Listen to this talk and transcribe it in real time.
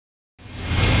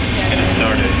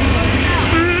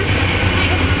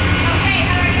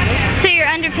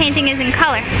underpainting is in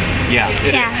color. Yeah,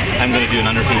 it is. I'm going to do an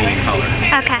underpainting in color.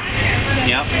 Okay.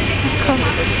 Yep. That's cool.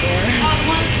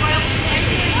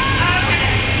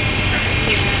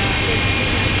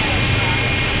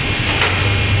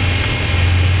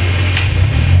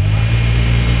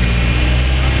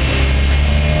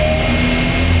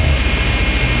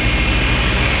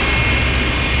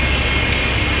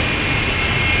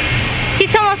 See,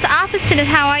 it's almost the opposite of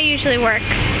how I usually work.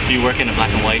 Do you work in a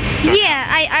black and white? Yeah,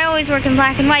 I always work in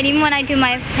black and white, even when I do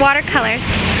my watercolors.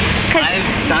 I've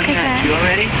done that too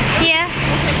already. Yeah.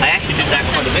 I actually did that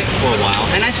quite a bit for a while,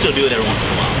 and I still do it every once in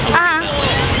a while.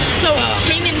 So,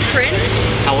 king and prince?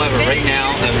 However, right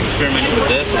now I'm experimenting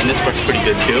with this, and this works pretty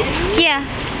good too. Yeah.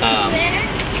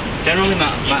 Generally,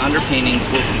 my underpaintings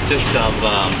will consist of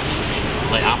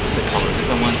like opposite colors. If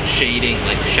I want shading,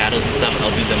 like shadows and stuff,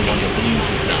 I'll do them more in the blues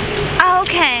and stuff. Oh,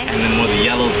 okay. And then more the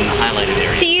yellows in the highlighted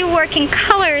area. So you work in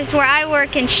colors where I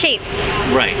work in shapes.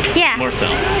 Right. Yeah. More so.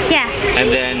 Yeah.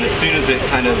 And then as soon as it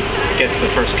kind of gets the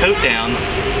first coat down,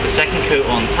 the second coat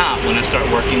on top, when I start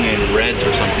working in reds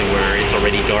or something where it's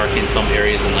already dark in some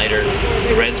areas and lighter,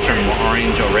 the reds turn more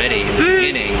orange already in the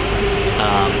beginning,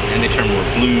 and they turn more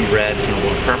blue, reds, and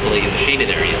more purpley in the shaded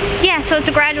areas. Yeah, so it's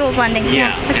a gradual blending.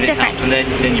 Yeah, That's and different. And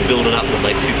then you build it up with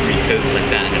like 2-3 coats like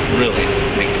that, and it really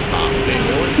makes it pop.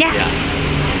 Yeah. Yeah.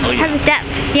 Oh It yeah. has a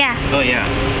depth. Yeah. Oh yeah.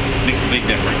 Makes a big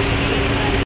difference.